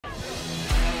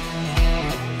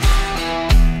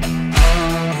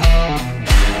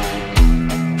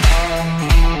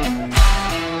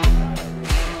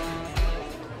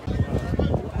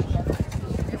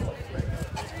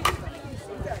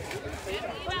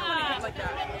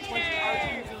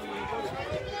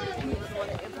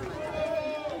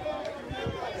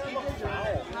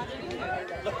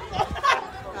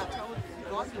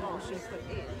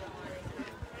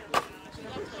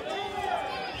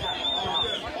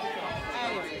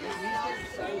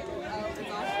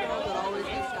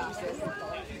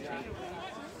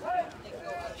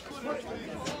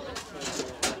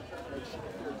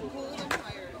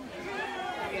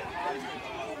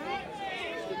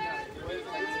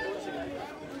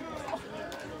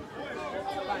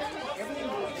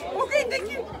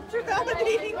You're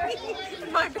validating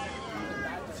me. My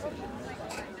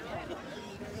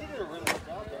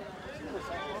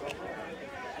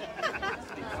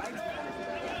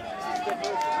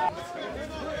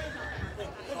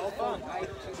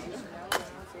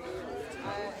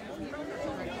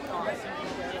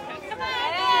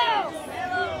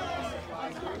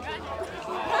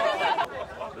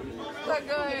Look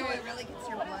good. It really gets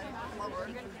your blood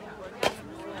flowing.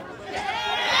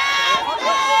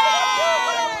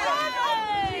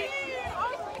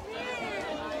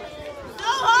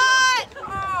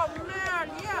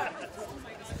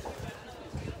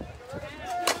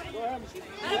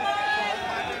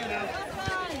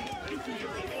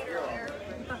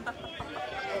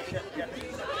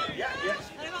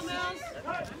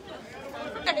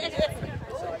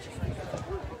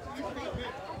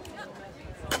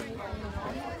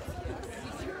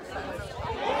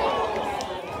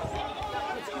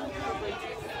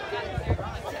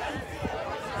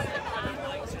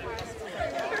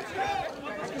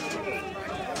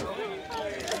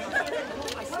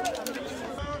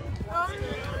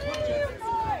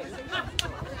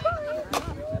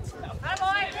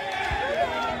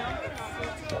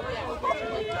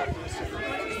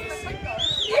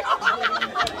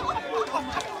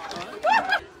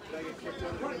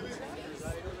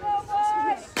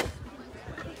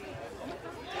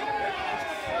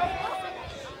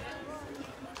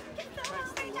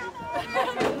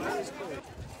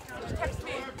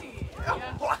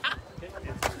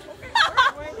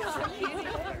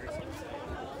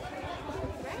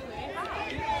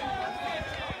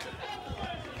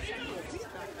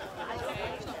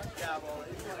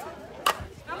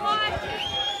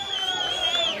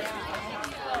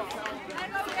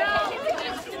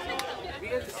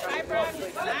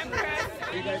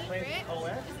 You guys playing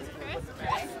co-ed?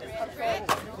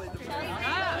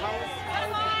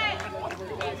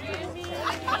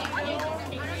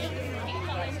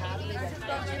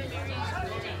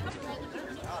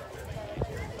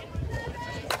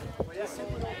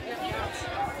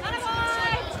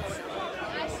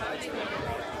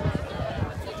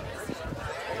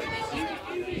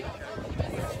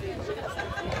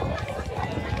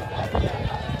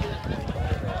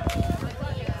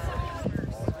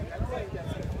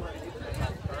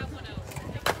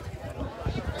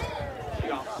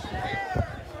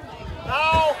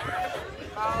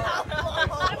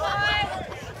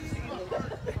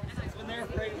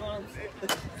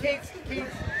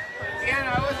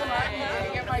 Deanna, I wasn't lying. Did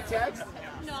you get my text?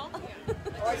 No.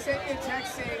 Oh, I sent you a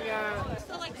text saying,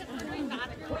 So like the 3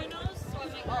 bathroom windows, so I'm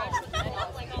like,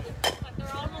 like all the, like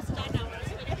they're almost done now. We're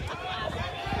just waiting for the glass.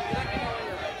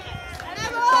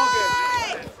 it's all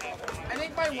good. I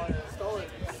think my one stole it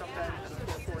sometime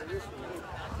 4 years ago.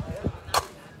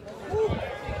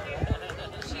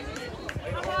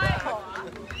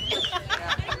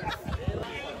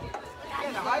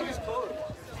 Yeah, the hive is closed.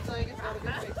 So you get a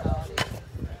good fatality.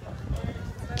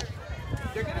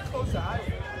 They're going to close the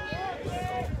hive.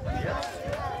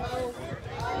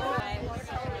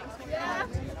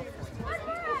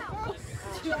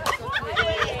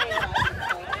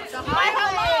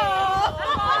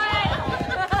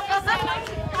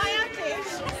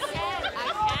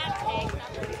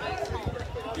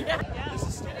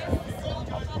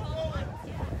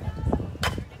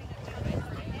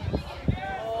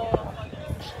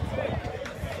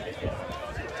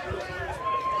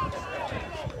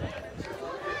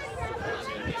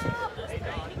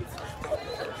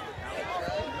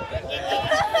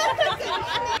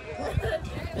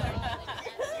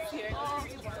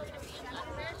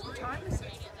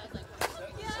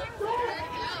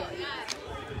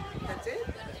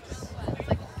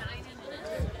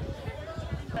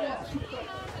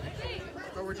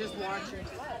 But we're just watching.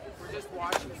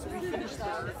 So we finished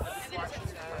third. Just watching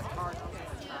the Cardinals and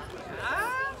the Trappers.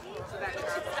 So that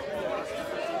Trappers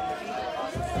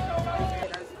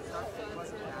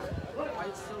wasn't bad.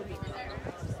 Might still be.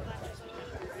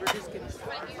 We're just getting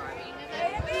started by it.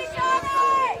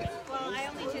 Well, I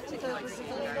only did to like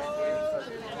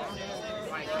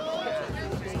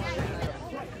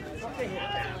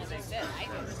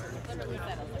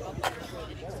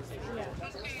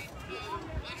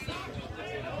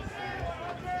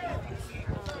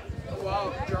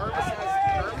Wow, Jarvis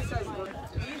has worked.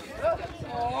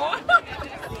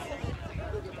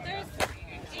 there's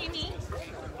Amy.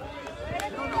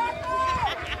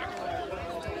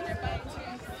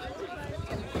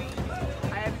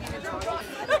 I haven't even told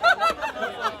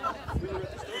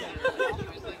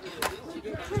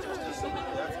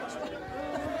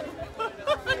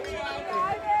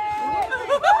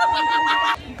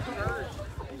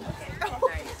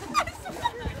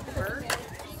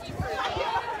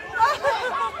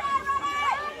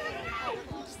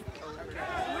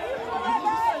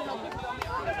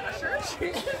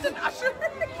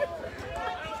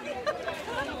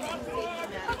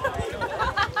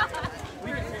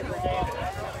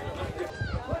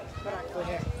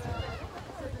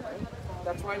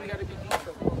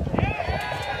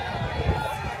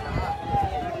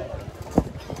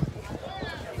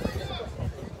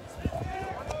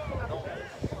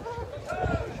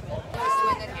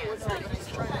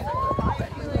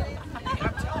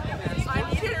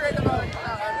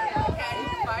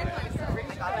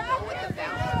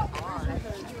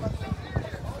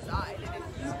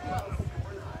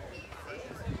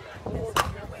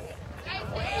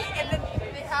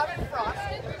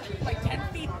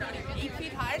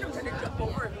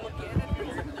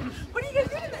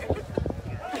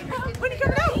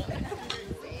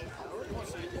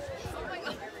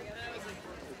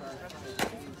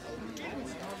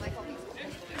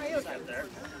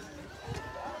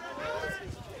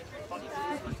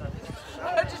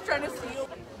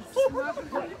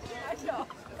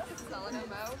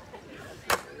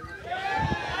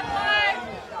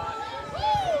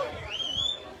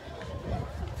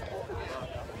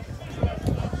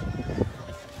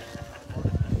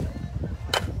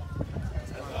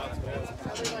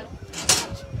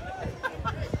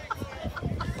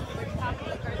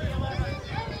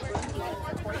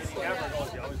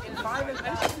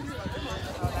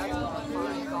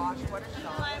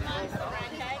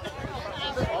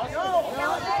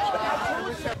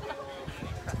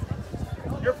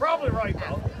You're probably right,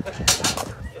 though.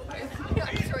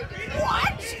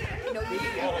 What? No, you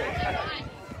didn't.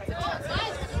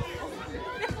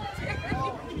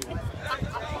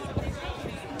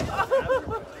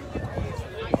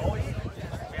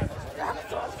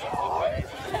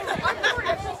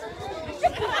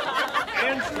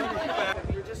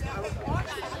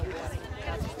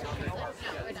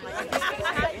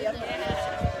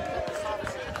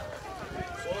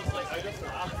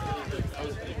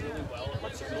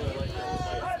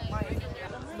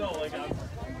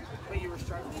 But you were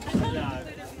struggling. Yeah.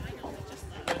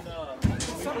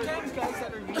 Sometimes guys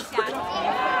that are used to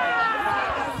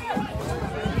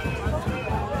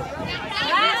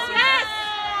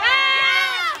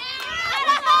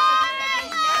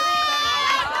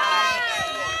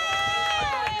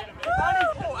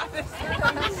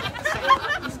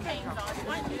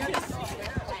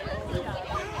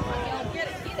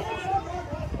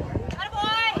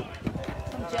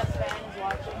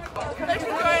Thanks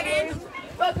for joining.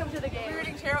 Welcome to the game. We're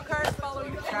reading tarot cards,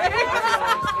 following the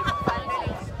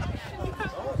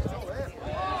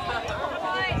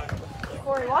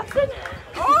Corey Watson.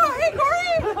 Oh, hey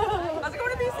Corey! How's it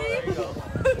going to BC?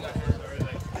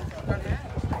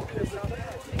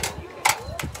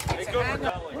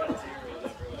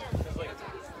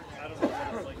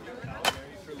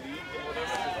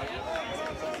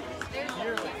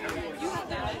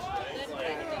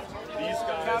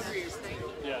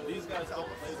 Yeah, these guys don't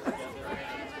play together.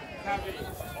 Having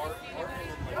art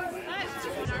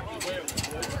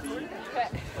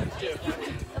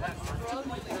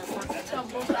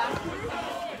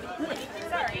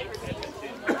Sorry.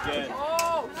 again.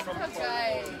 Oh,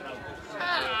 okay. I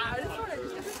just want to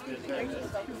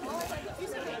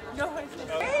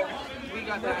we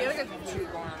got that two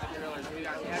going on the drillers. We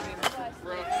got Kevin,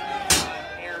 Brooks,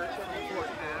 Eric,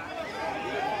 Fort Matt.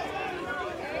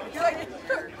 You're like,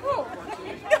 oh,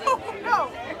 no,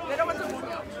 they don't want to move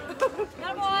out.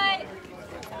 Attaboy!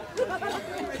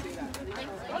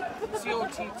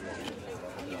 COT.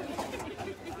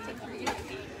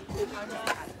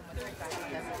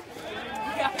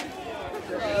 Yeah.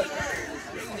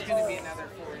 This is going to be another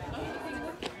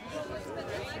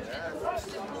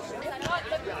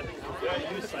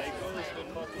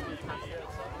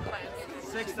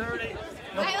 6:30.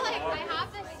 I have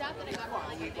this stuff that I got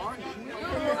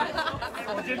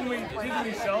from Didn't we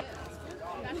show?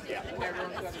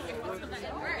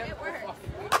 It worked.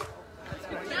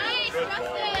 Nice,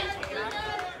 Justin!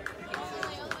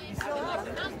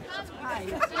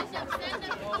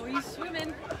 Oh, he's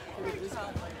swimming.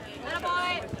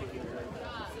 Attaboy!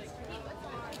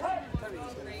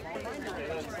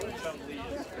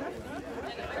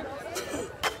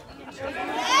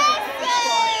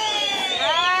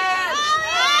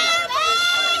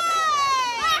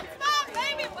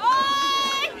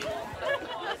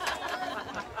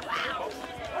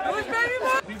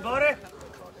 Buddy?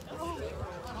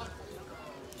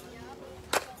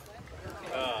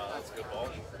 That's a good ball.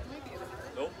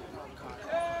 Nope.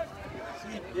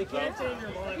 You can't change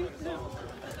your mind with the song.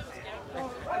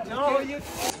 No, you.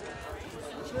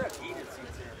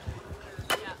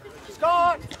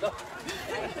 Scott!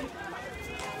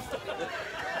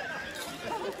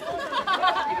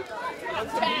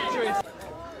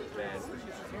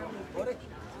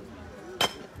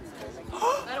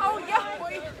 Oh, yeah,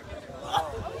 boy.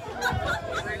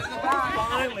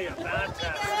 Finally a bad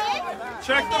tap.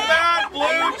 Check the bat,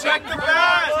 Blue! Check the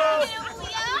bat!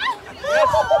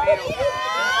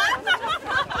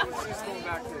 Just going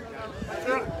back to the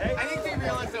gun. I think they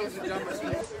realized that was a dumb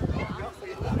mistake.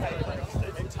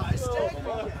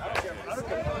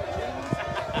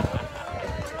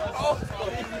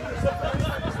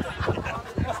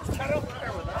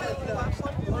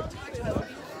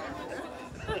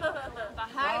 The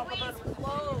highway's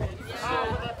closed.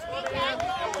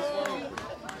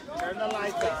 Turn the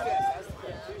lights on.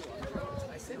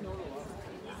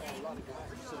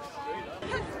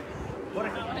 What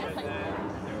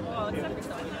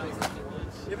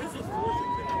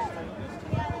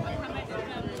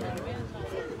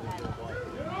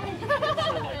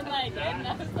And like, and I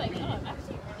was like, oh, I'm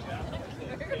actually.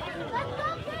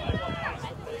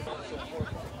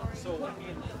 So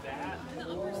in that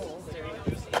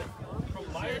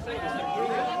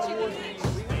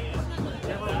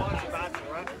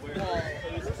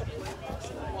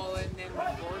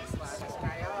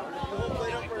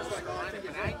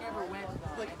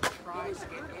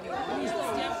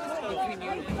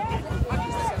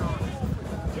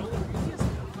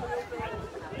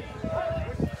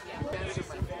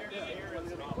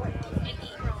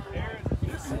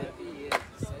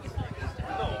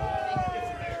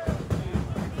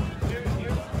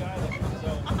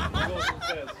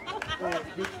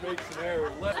Makes an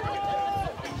error left.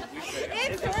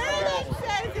 It's her that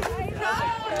says it's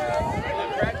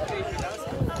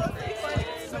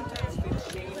Sometimes they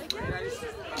change, and I just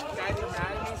guys are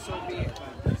mad at me, so be it.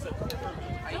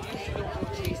 I usually don't go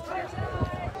chase players.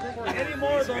 Any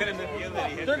more of them,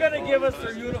 they're gonna give us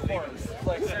their uniforms.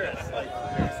 Like seriously.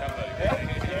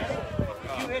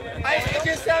 It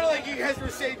just sounded like you guys were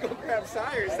saying go grab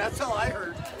Cyrus. That's all I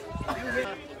heard.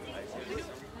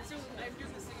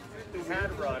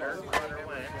 Had brought her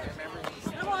went.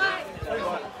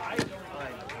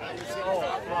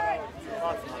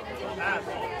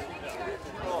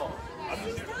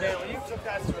 Now, you took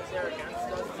that to there against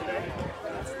us today.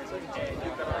 And you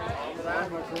got on top of that.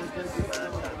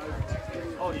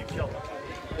 Oh, you killed him.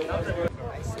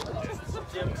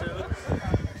 Jim, too.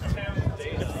 Tim,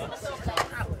 Dana.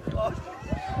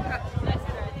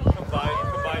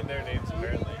 Combine their names,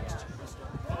 apparently.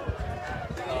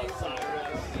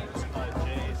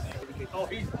 Oh,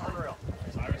 he's unreal.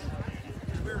 Cyrus.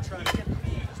 We were trying to get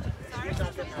beat. He's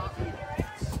not getting out.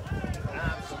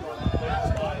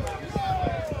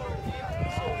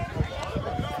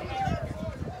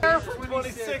 For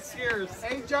 26 years.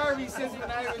 Hey, Jarvie says when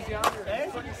I was younger.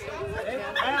 Hey?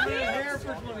 I haven't had hair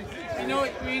for 26 years. We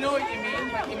know what you mean,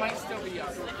 but you might still be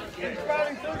younger. It's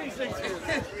probably 36 years.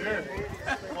 Here.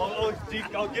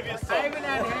 I'll give you I some. haven't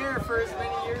had hair for as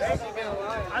many years as you've been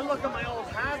alive. I look at my old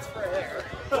hats for hair.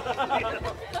 I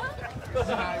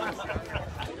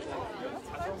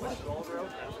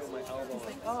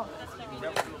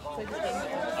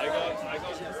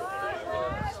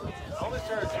only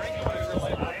started drinking when I was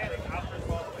like, I had after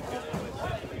 12 of my kids.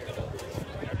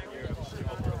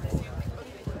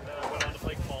 Then I went on to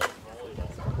play college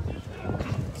volleyball.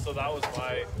 So that was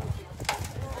my.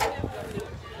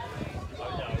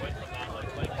 Yeah, I went from that,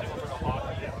 like came over to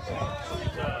hockey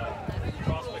to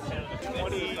Prospect Canada.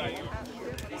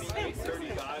 28, 30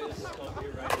 guys up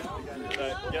here right now.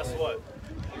 That, guess what?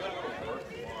 You gotta go to work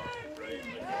tomorrow, right?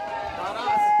 Not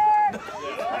us.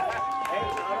 Yeah. Hey,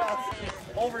 not us.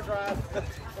 Overdrive. Yeah,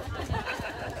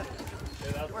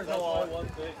 that's my one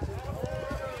thing.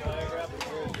 I grab a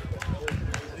jersey.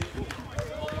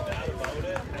 I'll be mad about it,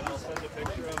 and I'll send a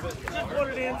picture of it. Just put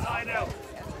it inside out.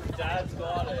 Dad's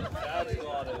got it. Dad's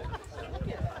got it.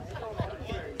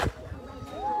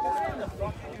 What the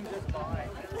fuck did you just buy?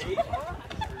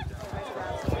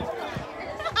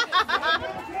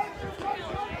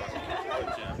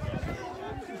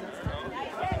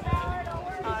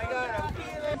 I got a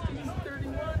feeling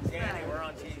 31. Danny, we're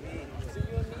on TV. Is it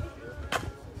you and me?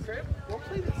 Trip? We'll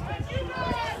play this game.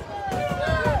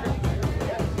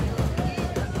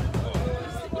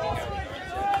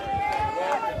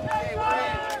 Hey, we're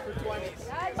in for 20s.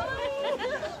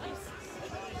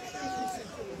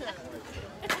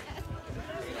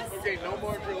 Okay, no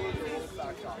more drilling or old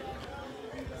back on.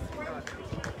 Really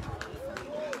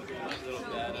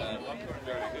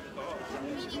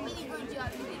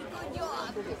good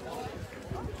job. Good job.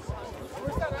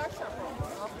 Where's that accent from?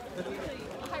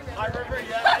 Hi, River,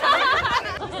 yeah.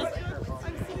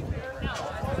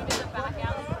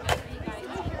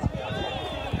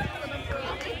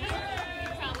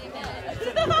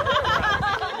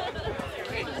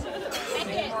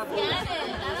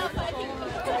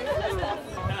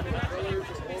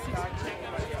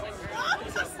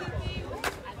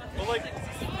 Well, like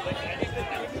anything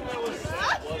that was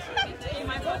said wasn't.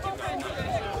 My vocal friend.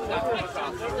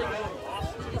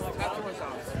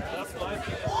 That's my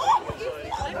thing.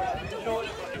 You know what?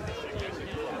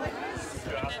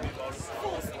 You asked me about it.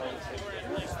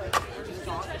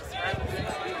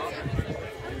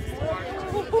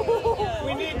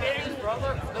 We need names,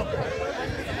 brother.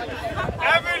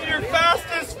 Evan, you're fast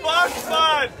as fuck,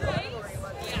 bud!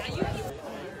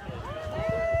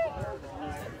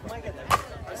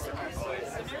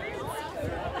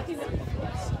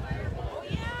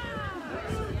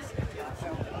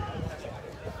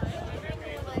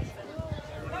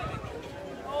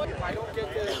 If I don't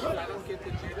get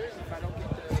the jitters, if I don't get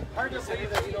the hard to believe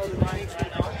that you know the lines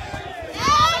right now.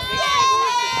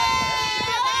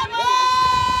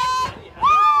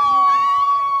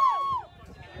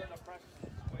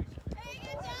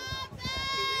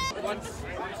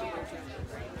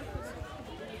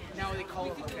 Now they call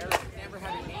him Eric. Never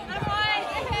had a name. I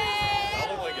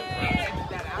look like a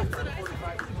That after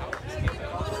 45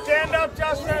 pounds. Stand up,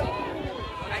 Justin.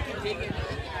 I can take it.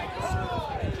 I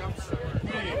can jump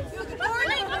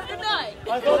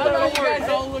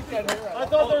all looked at her. I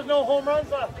thought there was no home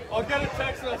runs left. I'll get a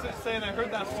text message saying I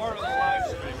heard that part of the live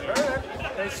stream. Heard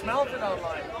it. They smelt it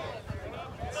online.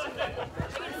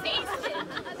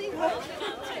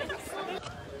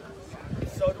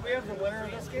 So do we have the winner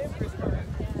of this game?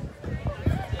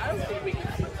 I don't think we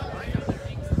can see the lineup.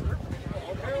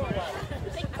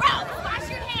 Bro, wash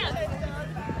your hands.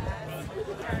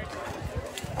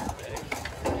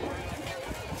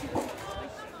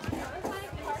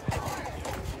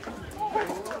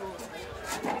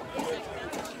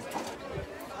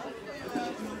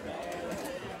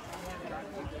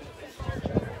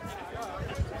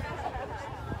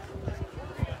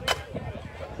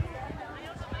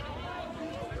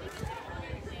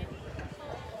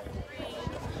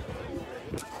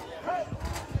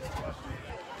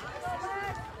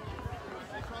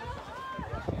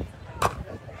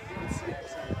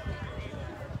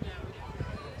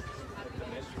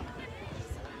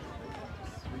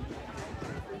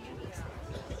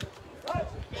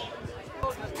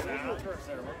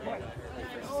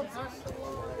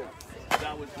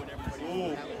 That was when everybody.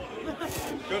 Ooh.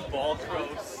 Good ball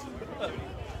throws.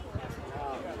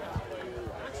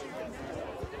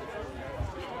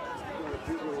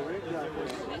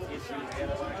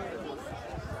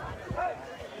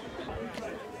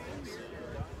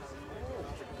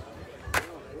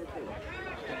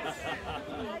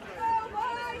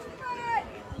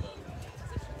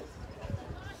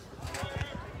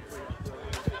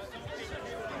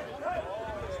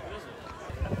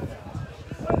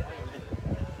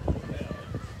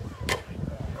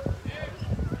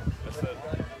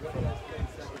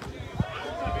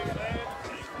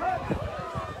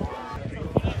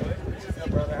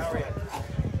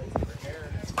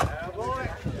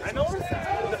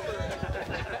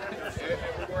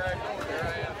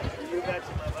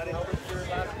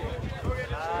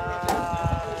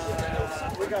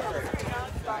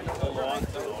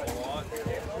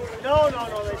 No,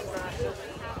 they smashed it.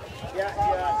 Yeah,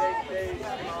 they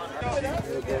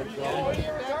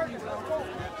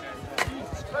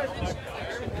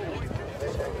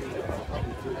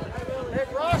Hey,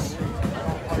 Rush!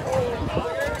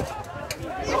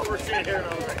 What we're seeing here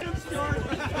now.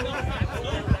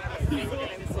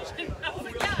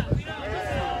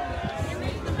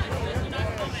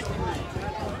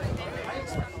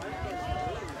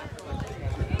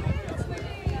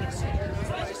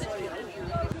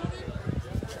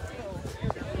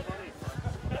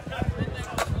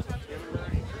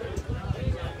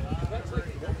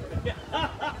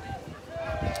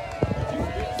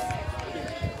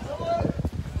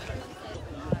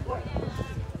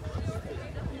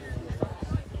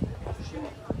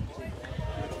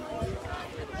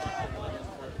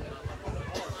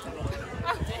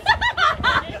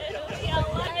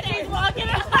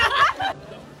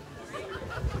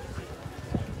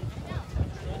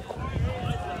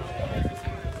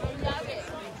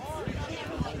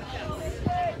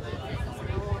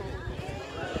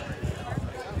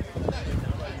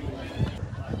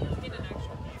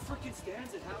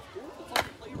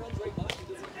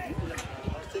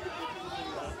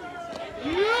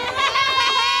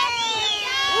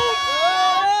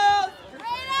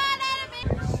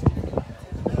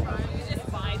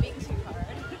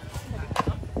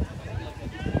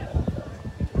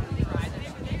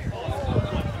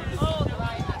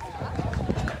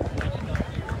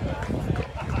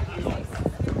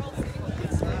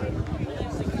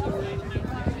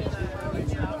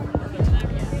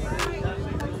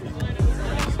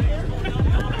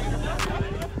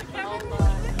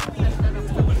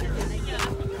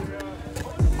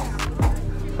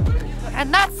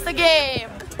 And that's the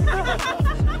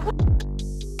game.